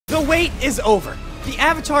The wait is over. The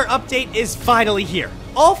Avatar update is finally here.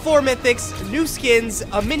 All 4 mythics, new skins,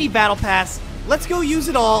 a mini battle pass. Let's go use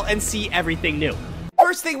it all and see everything new.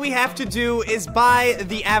 First thing we have to do is buy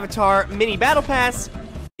the Avatar mini battle pass.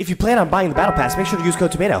 If you plan on buying the battle pass, make sure to use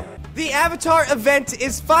code TOMATO. The Avatar event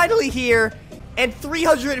is finally here, and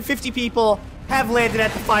 350 people have landed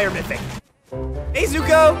at the Fire Mythic. Hey,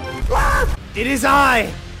 Zuko! Ah! It is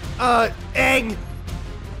I, Aang.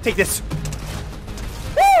 Take this.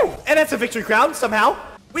 Woo! And that's a victory crown, somehow.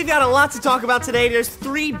 We've got a lot to talk about today. There's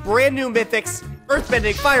 3 brand new mythics,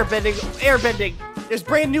 earthbending, firebending, airbending. There's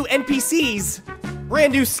brand new NPCs,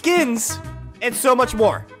 brand new skins, and so much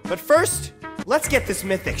more. But first, let's get this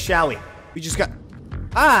mythic, shall we? We just got...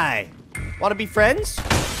 Hi! Wanna be friends?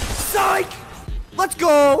 Psych! Let's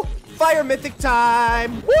go! Fire mythic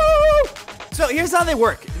time! Woo! So here's how they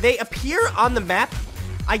work. They appear on the map,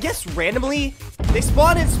 I guess randomly. They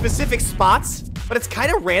spawn in specific spots, but it's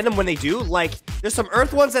kind of random when they do. Like, there's some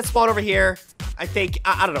earth ones that spawn over here. I think,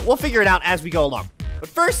 I don't know. We'll figure it out as we go along. But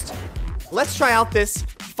first, let's try out this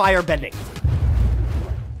fire bending.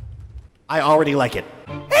 I already like it.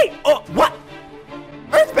 Hey! Oh, what?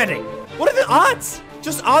 Earth bending! What are the odds?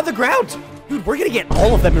 Just on the ground. Dude, we're gonna get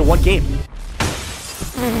all of them in one game.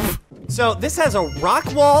 So, this has a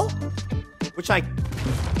rock wall, which I...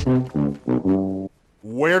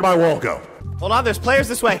 Where'd my wall go? Hold on, there's players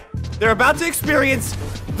this way. They're about to experience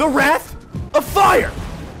the wrath of fire.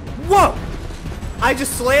 Whoa! I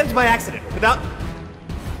just slammed by accident. But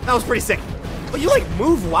that was pretty sick. Well, you like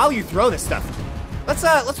move while you throw this stuff. Let's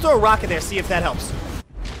throw a rock in there, see if that helps.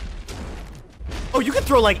 Oh, you can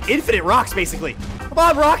throw like infinite rocks, basically. Come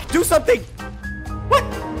on, rock, do something. What?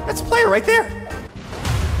 That's a player right there.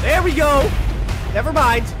 There we go. Never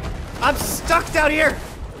mind. I'm stuck down here.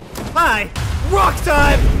 Hi. Rock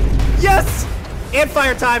time. Yes. And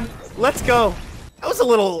fire time. Let's go. That was a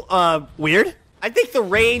little, weird. I think the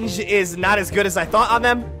range is not as good as I thought on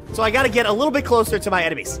them, so I gotta get a little bit closer to my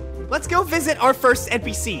enemies. Let's go visit our first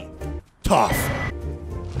NPC. Toph.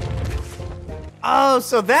 Oh,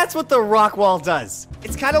 so that's what the rock wall does.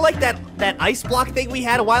 It's kind of like that ice block thing we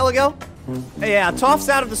had a while ago. Yeah, Toph's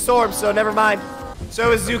out of the storm, so never mind.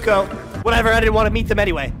 So is Zuko. Whatever, I didn't want to meet them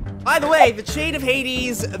anyway. By the way, the Chain of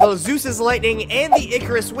Hades, the Zeus's Lightning, and the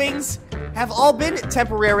Icarus Wings have all been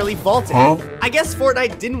temporarily vaulted. I guess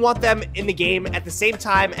Fortnite didn't want them in the game at the same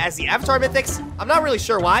time as the Avatar Mythics. I'm not really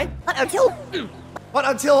sure why. But until,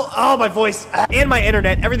 oh, my voice and my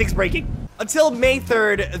internet, everything's breaking. Until May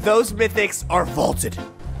 3rd, those mythics are vaulted.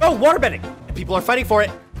 Oh, waterbending. And people are fighting for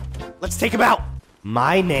it. Let's take them out.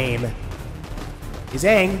 My name is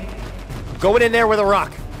Aang. I'm going in there with a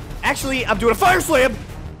rock. Actually, I'm doing a fire slam.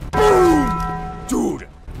 Boom! Dude,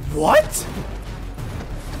 what?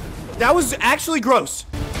 That was actually gross.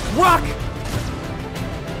 Rock!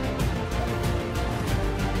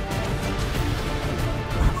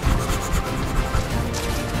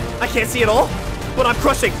 I can't see it all, but I'm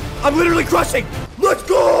crushing. I'm literally crushing. Let's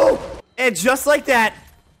go! And just like that,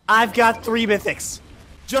 I've got 3 mythics.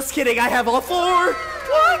 Just kidding, I have all 4.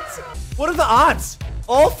 What? What are the odds?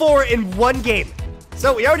 All 4 in one game.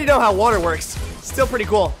 So we already know how water works. Still pretty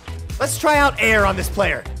cool. Let's try out air on this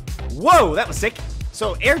player. Whoa, that was sick.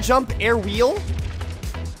 So air jump, air wheel.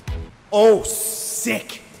 Oh,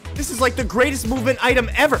 sick. This is like the greatest movement item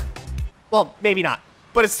ever. Well, maybe not,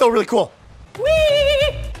 but it's still really cool. Whee!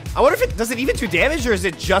 I wonder if does it even do damage or is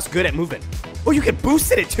it just good at movement? Oh, you can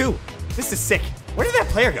boost it too. This is sick. Where did that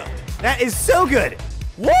player go? That is so good.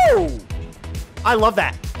 Woo! I love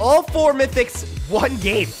that. All 4 mythics, one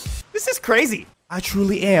game. This is crazy. I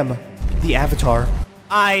truly am the Avatar.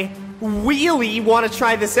 I really want to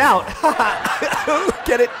try this out.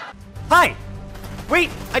 Get it? Hi. Wait,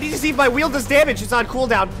 I need to see if my wheel does damage. It's on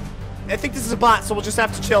cooldown. I think this is a bot, so we'll just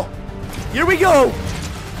have to chill. Here we go.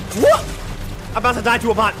 Whoa! I'm about to die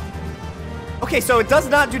to a bot. Okay, so it does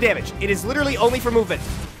not do damage. It is literally only for movement.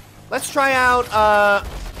 Let's try out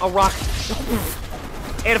a rock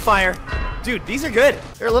and a fire. Dude, these are good.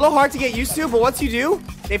 They're a little hard to get used to, but once you do,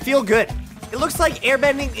 they feel good. It looks like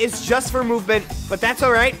airbending is just for movement, but that's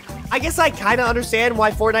all right. I guess I kind of understand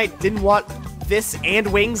why Fortnite didn't want this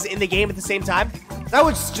and wings in the game at the same time. That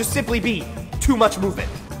would just simply be too much movement.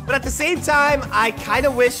 But at the same time, I kind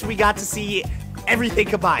of wish we got to see everything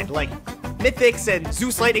combined, like mythics and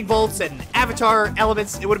Zeus lightning bolts and Avatar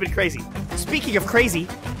elements. It would have been crazy. Speaking of crazy,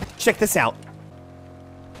 check this out.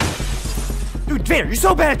 Dude, Vader, you're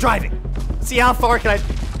so bad at driving. See how far can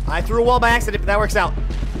I threw a wall by accident, but that works out.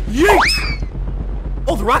 Yeet!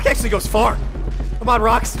 Oh, the rock actually goes far. Come on,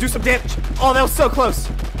 rocks, do some damage. Oh, that was so close.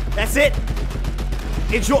 That's it.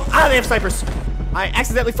 Enjoy. Ah, they have snipers. I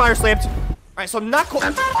accidentally fire slammed. Alright, so I'm not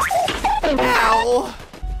quite. Ow.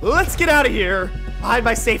 Let's get out of here. Behind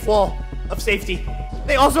my safe wall of safety.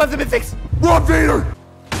 They also have the mythics. Rock Vader!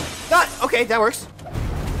 Not. Okay, that works.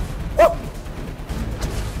 Whoa.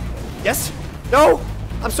 Yes. No.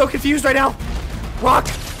 I'm so confused right now. Rock.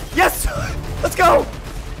 Yes. Let's go.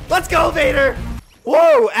 Let's go, Vader.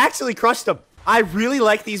 Whoa, actually crushed them. I really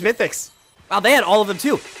like these mythics. Wow, they had all of them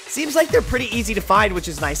too. Seems like they're pretty easy to find, which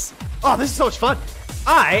is nice. Oh, this is so much fun.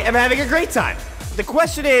 I am having a great time. The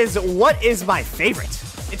question is, what is my favorite?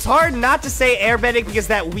 It's hard not to say airbending because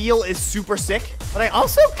that wheel is super sick, but I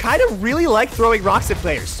also kind of really like throwing rocks at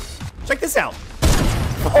players. Check this out.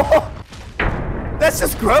 Oh, that's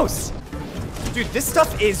just gross. Dude, this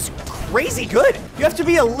stuff is crazy good. You have to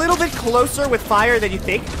be a little bit closer with fire than you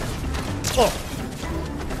think. Oh.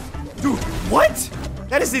 Dude, what?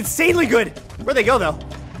 That is insanely good. Where'd they go, though?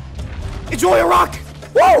 Enjoy a rock.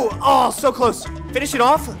 Whoa. Oh, so close. Finish it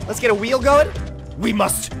off. Let's get a wheel going. We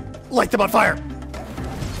must light them on fire.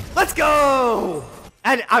 Let's go.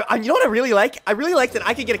 And you know what I really like? I really like that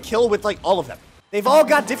I can get a kill with, like, all of them. They've all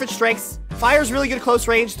got different strengths. Fire's really good at close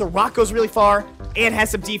range. The rock goes really far and has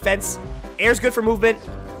some defense. Air's good for movement.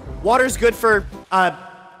 Water's good for, I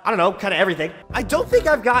don't know, kind of everything. I don't think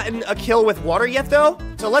I've gotten a kill with water yet, though.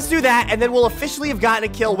 So let's do that, and then we'll officially have gotten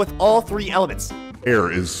a kill with all 3 elements. Air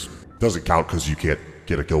doesn't count because you can't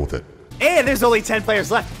get a kill with it. And there's only 10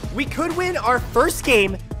 players left. We could win our first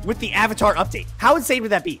game with the Avatar update. How insane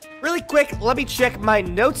would that be? Really quick, let me check my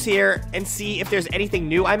notes here and see if there's anything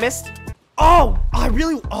new I missed. Oh,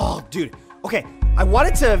 dude. Okay, I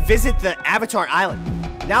wanted to visit the Avatar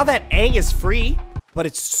Island. Now that Aang is free, but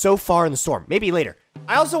it's so far in the storm. Maybe later.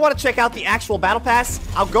 I also want to check out the actual battle pass.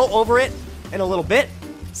 I'll go over it in a little bit.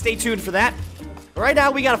 Stay tuned for that. But right now,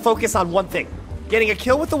 we got to focus on one thing. Getting a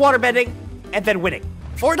kill with the waterbending, and then winning.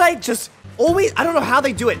 Fortnite just always, I don't know how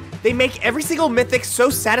they do it. They make every single mythic so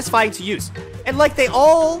satisfying to use. And like, they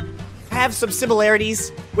all have some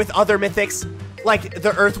similarities with other mythics. Like,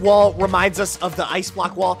 the earth wall reminds us of the ice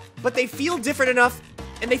block wall. But they feel different enough,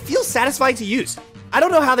 and they feel satisfying to use. I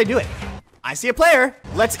don't know how they do it. I see a player.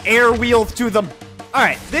 Let's air wheel to them. All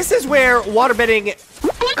right, this is where waterbending...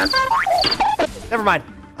 Never mind.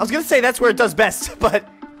 I was gonna say that's where it does best, but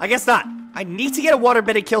I guess not. I need to get a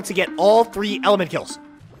waterbending kill to get all 3 element kills.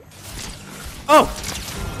 Oh!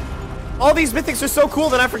 All these mythics are so cool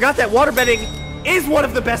that I forgot that waterbending is one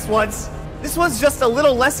of the best ones. This one's just a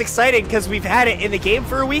little less exciting because we've had it in the game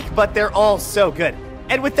for a week, but they're all so good.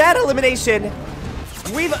 And with that elimination,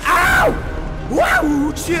 we've... Ow!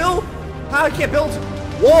 Wow! Chill! I can't build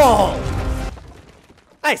wall.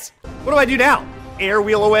 Nice. What do I do now? Air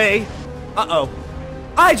wheel away. Uh-oh.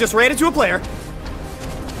 I just ran into a player.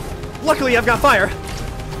 Luckily, I've got fire.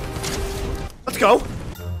 Let's go.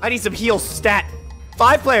 I need some heal stat.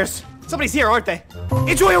 5 players. Somebody's here, aren't they?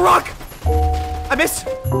 Enjoy a rock. I missed.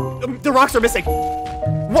 The rocks are missing.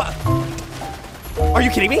 What? Are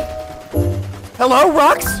you kidding me? Hello,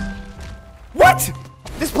 rocks? What?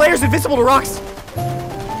 This player's invisible to rocks.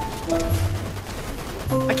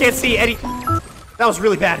 I can't see any. That was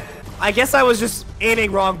really bad. I guess I was just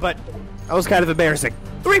aiming wrong, but that was kind of embarrassing.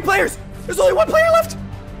 3 players. There's only 1 player left.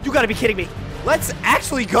 You gotta be kidding me. Let's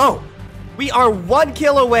actually go. We are 1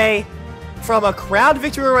 kill away from a crowned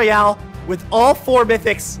victory royale with all 4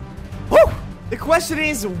 mythics. Woo! The question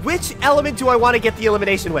is, which element do I want to get the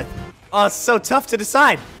elimination with? Oh, it's so tough to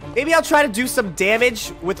decide. Maybe I'll try to do some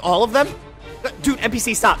damage with all of them. Dude,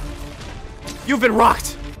 NPC, stop. You've been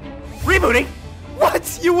rocked. Rebooting?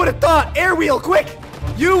 What? You would have thought. Air wheel, quick.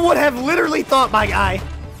 You would have literally thought, my guy.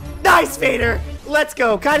 Nice, Vader. Let's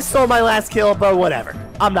go. Kind of stole my last kill, but whatever.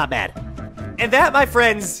 I'm not mad. And that, my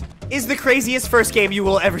friends, is the craziest first game you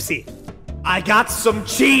will ever see. I got some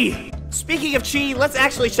chi. Speaking of chi, let's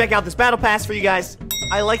actually check out this battle pass for you guys.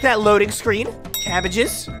 I like that loading screen.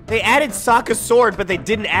 Cabbages. They added Sokka's sword, but they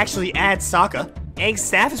didn't actually add Sokka. Aang's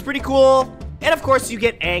staff is pretty cool. And of course, you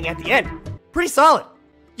get Aang at the end. Pretty solid.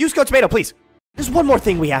 Use code tomato, please. There's one more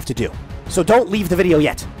thing we have to do. So don't leave the video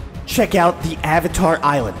yet. Check out the Avatar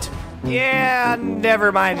Island. Yeah,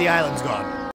 never mind, the island's gone.